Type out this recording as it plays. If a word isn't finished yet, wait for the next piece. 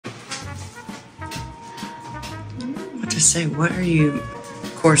to say, what are you...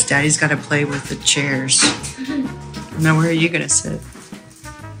 Of course, Daddy's got to play with the chairs. Now, where are you going to sit?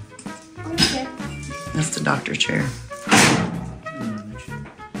 Okay. That's the doctor chair.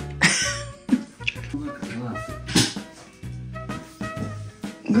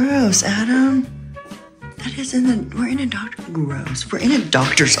 Gross, Adam. That is in the... We're in a doctor... Gross. We're in a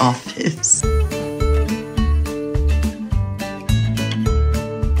doctor's office.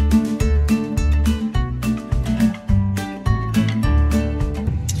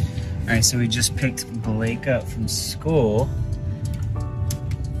 Alright, so we just picked Blayke up from school.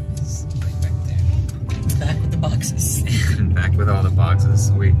 Back there. Back with the boxes. Back with all the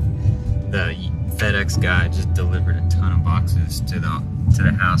boxes. The FedEx guy just delivered a ton of boxes to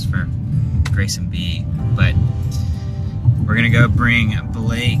the house for Grace and B. But we're gonna go bring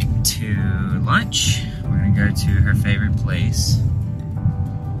Blayke to lunch. We're gonna go to her favorite place,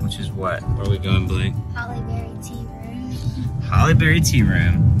 which is what? Where are we going, Blayke? Hollyberry Tea Room. Hollyberry Tea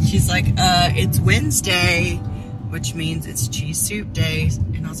Room. She's like, it's Wednesday, which means it's cheese soup day.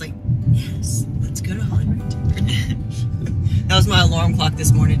 And I was like, yes, let's go to Hollyberry Tea Room. That was my alarm clock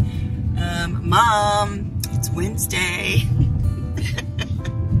this morning. Mom, it's Wednesday.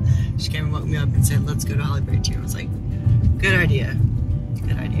 She came and woke me up and said, let's go to Hollyberry Tea Room. I was like, good idea.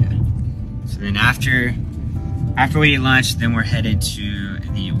 Good idea. So then after we eat lunch, then we're headed to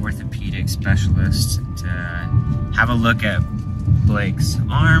the orthopedic specialist to have a look at Blayke's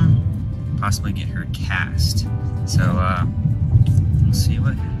arm, possibly get her cast. So we'll see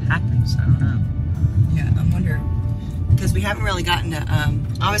what happens. I don't know. Yeah, I wonder, because we haven't really gotten to,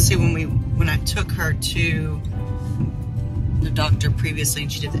 obviously when I took her to the doctor previously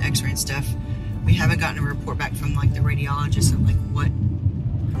and she did the x-ray and stuff, we haven't gotten a report back from like the radiologist of like what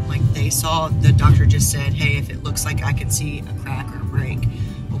like they saw. The doctor just said, hey, if it looks like I can see a crack or a break,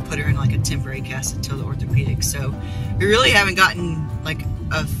 we'll put her in like a temporary cast until the orthopedic. So we really haven't gotten like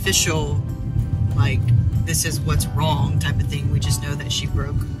official like this is what's wrong type of thing. We just know that she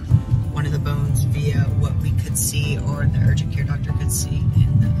broke one of the bones via what we could see or the urgent care doctor could see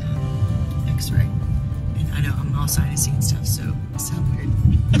in the x-ray. And I know I'm all sinusy and stuff, so it sounds weird.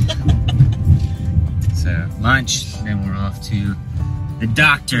 So lunch, then we're off to the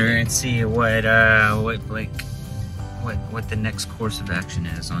doctor and see what Blayke, what the next course of action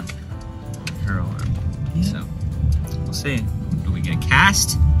is on her arm. Yeah. So we'll see. Do we get a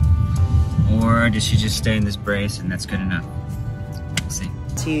cast, or does she just stay in this brace and that's good enough? We'll see.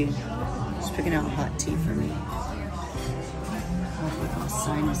 Tea. Just picking out hot tea for me. With my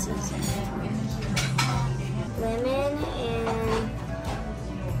sinuses. Lemon and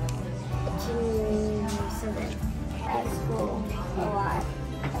something. That's cool. A lot.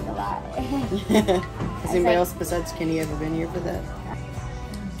 Like a lot. Has anybody else besides Kenny ever been here for that?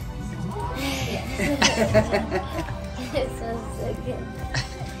 It sounds so good.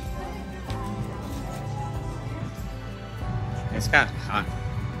 It's got hot. I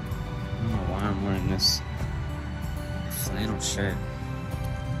don't know why I'm wearing this flannel shirt.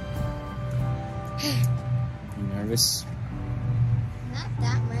 You nervous? Not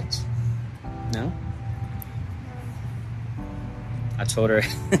that much. No? I told her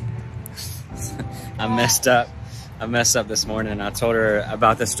I messed up this morning. I told her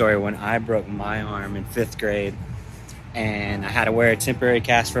about the story when I broke my arm in 5th grade and I had to wear a temporary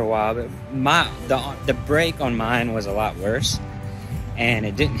cast for a while, but the break on mine was a lot worse and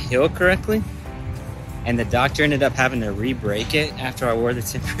it didn't heal correctly, and the doctor ended up having to re-break it after I wore the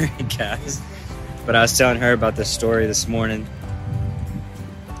temporary cast. But I was telling her about this story this morning,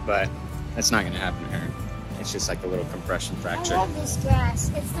 but that's not going to happen to her. It's just like a little compression fracture. I love this grass.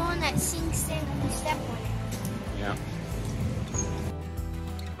 It's the one that sinks in when you step on it. Yeah.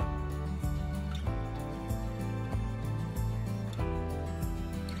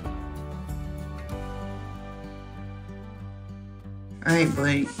 All right,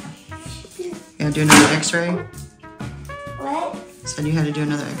 Blayke. You gotta do another x-ray? What? Said you had to do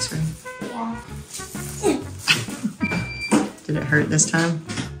another x-ray. Yeah. Did it hurt this time?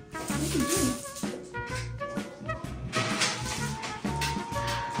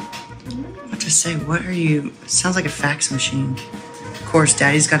 What to say? What are you? Sounds like a fax machine. Of course,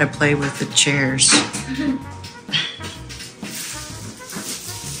 Daddy's got to play with the chairs.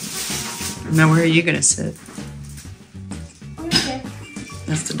 Now, where are you gonna sit? Okay.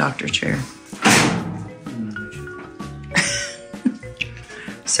 That's the doctor chair.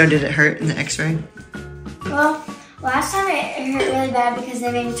 So did it hurt in the x-ray? Well, last time it hurt really bad because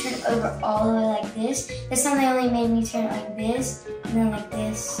they made me turn over all the way like this. This time they only made me turn it like this, and then like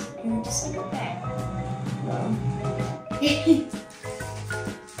this, and then just like that. Well.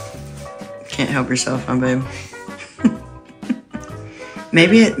 Can't help yourself, huh, babe?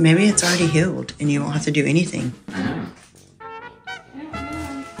 Maybe it's already healed and you won't have to do anything. I know.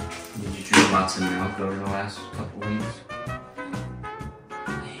 Did you drink lots of milk over the last couple weeks?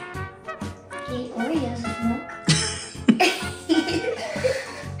 Eat Oreos with milk.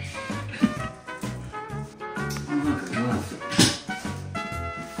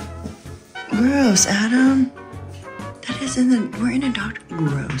 Gross, Adam. That is we're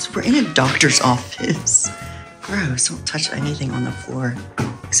in a doctor's office. Gross, don't touch anything on the floor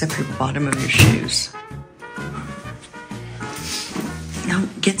except for the bottom of your shoes. Now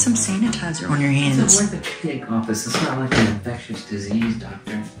get some sanitizer on your hands. It's an orthopedic office. It's not like an infectious disease,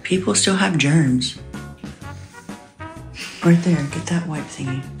 doctor. People still have germs. Right there, get that wipe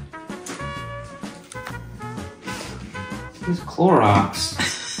thingy. There's Clorox.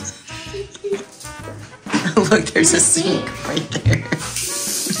 Look, there's a sink right there.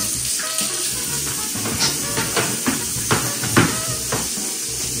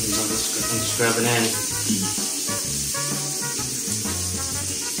 I'm scrubbing in.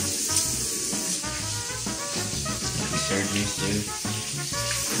 Surgeries,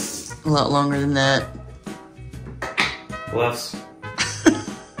 dude. A lot longer than that. Gloves.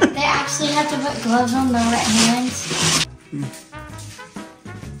 They actually have to put gloves on their wet hands.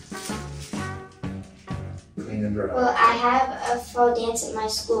 Well, I have a fall dance at my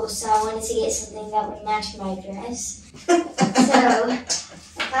school, so I wanted to get something that would match my dress. So, I'm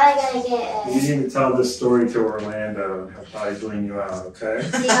probably gonna get a... You need to tell this story to Orlando and he'll probably bring you out, okay?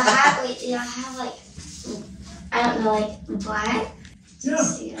 Do y'all have like, I don't know, like black? Yeah,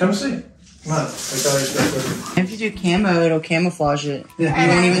 come see. Come on, I got your stuff with you. If you do camo, it'll camouflage it. You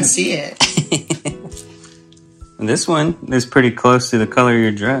won't even see it. This one is pretty close to the color of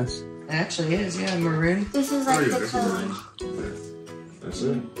your dress. It actually is, yeah, maroon. This is like the color. That's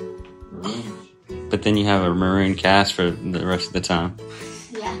it. But then you have a maroon cast for the rest of the time.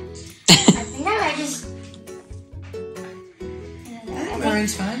 Yeah. I think I might just...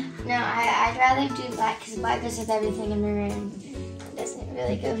 Maroon's fine. No, I'd rather do black because black goes with everything and maroon doesn't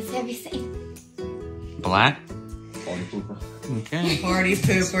really go with everything. Black? Party pooper. Okay. Party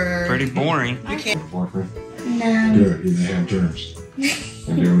pooper. Pretty boring. You can't. Boyfriend? No. Good, they have germs.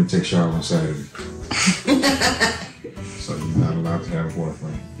 And they only take showers on Saturday. So you're not allowed to have a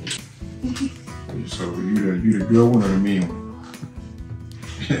boyfriend. So you the good one or the mean one?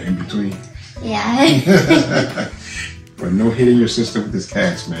 In between. Yeah. But no hitting your sister with this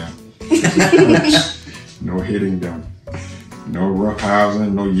cast, man. No hitting them. No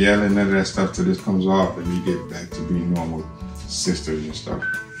roughhousing, no yelling, none of that stuff till this comes off and you get back to being normal sisters and stuff.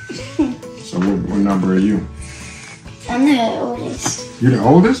 So what number are you? I'm the oldest. You're the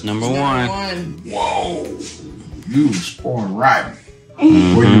oldest? Number one. Whoa. You was born right.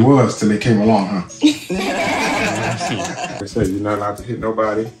 Where you was till they came along, huh? Like I said, you're not allowed to hit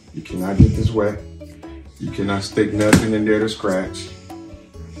nobody. You cannot get this wet. You cannot stick nothing in there to scratch.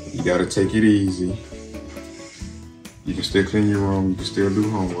 You gotta take it easy. You can still clean your room. You can still do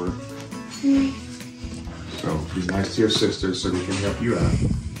homework. So be nice to your sisters so they can help you out.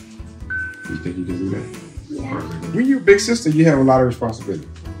 You think you can do that? Yeah. When you're a big sister, you have a lot of responsibility.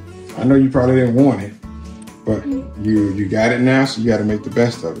 I know you probably didn't want it, but you got it now, so you got to make the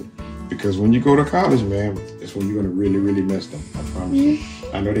best of it. Because when you go to college, man, that's when you're going to really, really mess them. I promise you.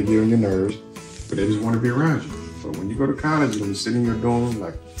 I know they get on your nerves, but they just want to be around you. But when you go to college and you sit in your dorm,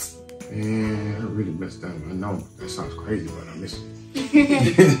 like, man, I really messed up. I know that sounds crazy, but I miss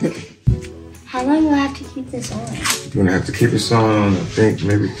it. How long do I have to keep this on? You're going to have to keep this on, I think,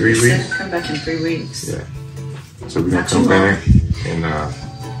 maybe 3 weeks. Come back in 3 weeks. Yeah. So we're going to come back and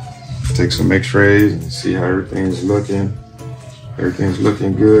take some x-rays and see how everything's looking. Everything's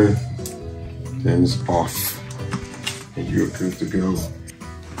looking good. Then it's off. And you're good to go.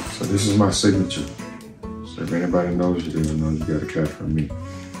 So this is my signature. So if anybody knows you, they know you got a cat from me.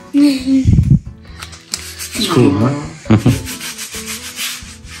 It's cool, huh?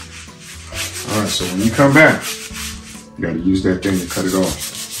 Alright, so when you come back, you gotta use that thing to cut it off.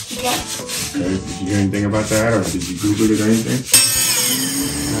 Yeah. Okay, did you hear anything about that, or did you Google it or anything?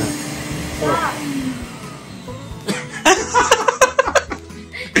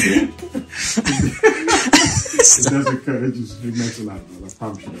 It doesn't cut, it makes a lot of noise. I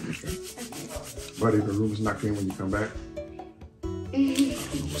promise you it doesn't cut. Buddy, the room is not clean when you come back. I don't know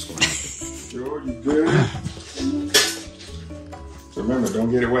what's going to happen. Sure, you good? So remember, don't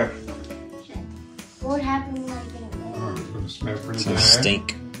get it wet. What would happen when I get it wet? Alright, it's going to smell pretty It's bad. gonna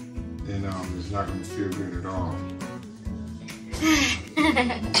stink. And it's not going to feel good at all. I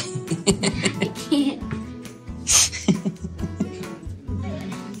can't.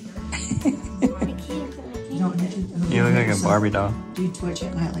 I can't. You don't hit You look like a Barbie doll. Do you twitch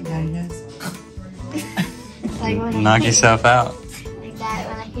at night like Daddy does? Like when Knock yourself out. like that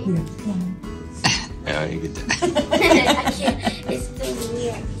when I hit you. Oh, you get that. I can't. It's so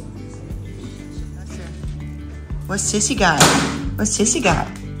weird. What's Sissy got? What's Sissy got?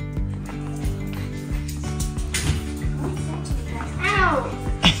 Ow!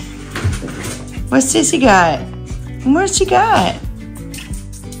 What's Sissy got? What's she got?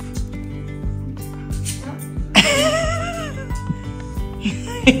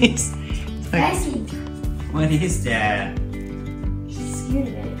 He's like, Gracie. What is that? She's scared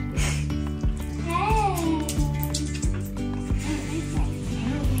of it.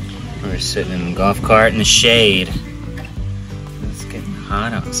 We're sitting in the golf cart in the shade. It's getting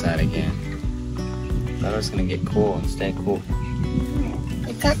hot outside again. Thought it was gonna get cool and stay cool.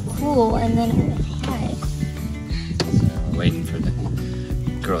 It got cool and then it got hot. So we're waiting for the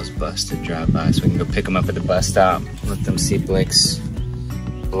girls' bus to drive by so we can go pick them up at the bus stop. Let them see Blake's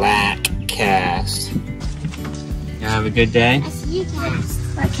black cast. You have a good day? I see you cast.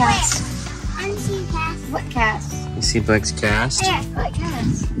 What cast? I see you cast. What cast? You see Blake's cast? Yeah, what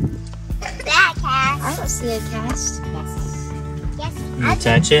cast? That cast. I don't see a cast. Yes. You wanna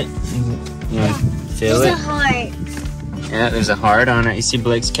touch it? You wanna feel There's it? a heart. Yeah, there's a heart on it. You see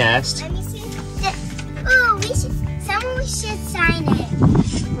Blake's cast? Let me see. Oh, we should sign it.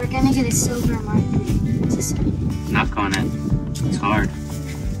 We're gonna get a silver marker to sign it. Knock on it. It's hard.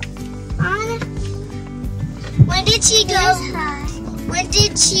 When did she go? When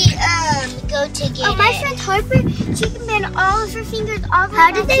did she go to get it? My friend Harper, she can bend all of her fingers off.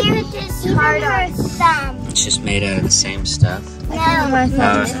 How did they put this heart on? Thumb. It's just made out of the same stuff. No.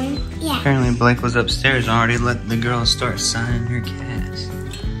 Yeah. Apparently Blake was upstairs and already let the girls start signing her cast.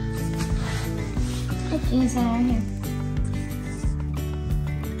 Look, use that right here.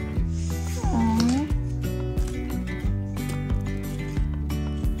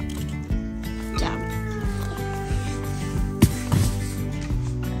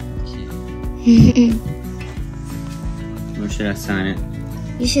 Where should I sign it?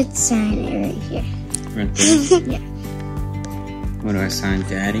 You should sign it right here. Right there? Yeah. What do I sign,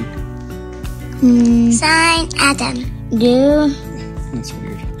 Daddy? Sign Adam. Do That's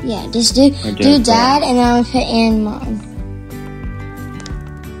weird. yeah, just do Dad, and then I'm gonna put in Mom.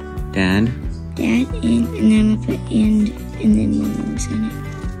 Dad? Dad, and then I'm gonna put in, and then Mom will sign it.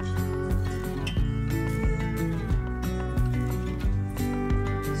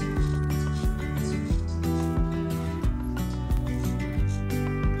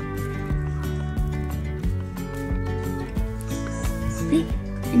 Wait,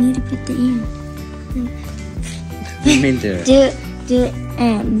 I need to put the in. Let me do it. Do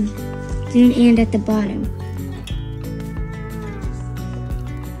an and at the bottom.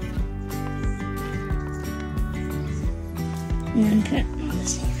 And then put it on the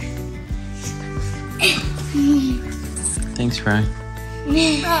same. Thanks, Fry.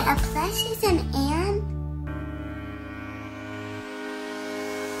 Wait, a plus is an and?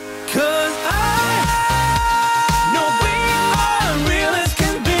 Cause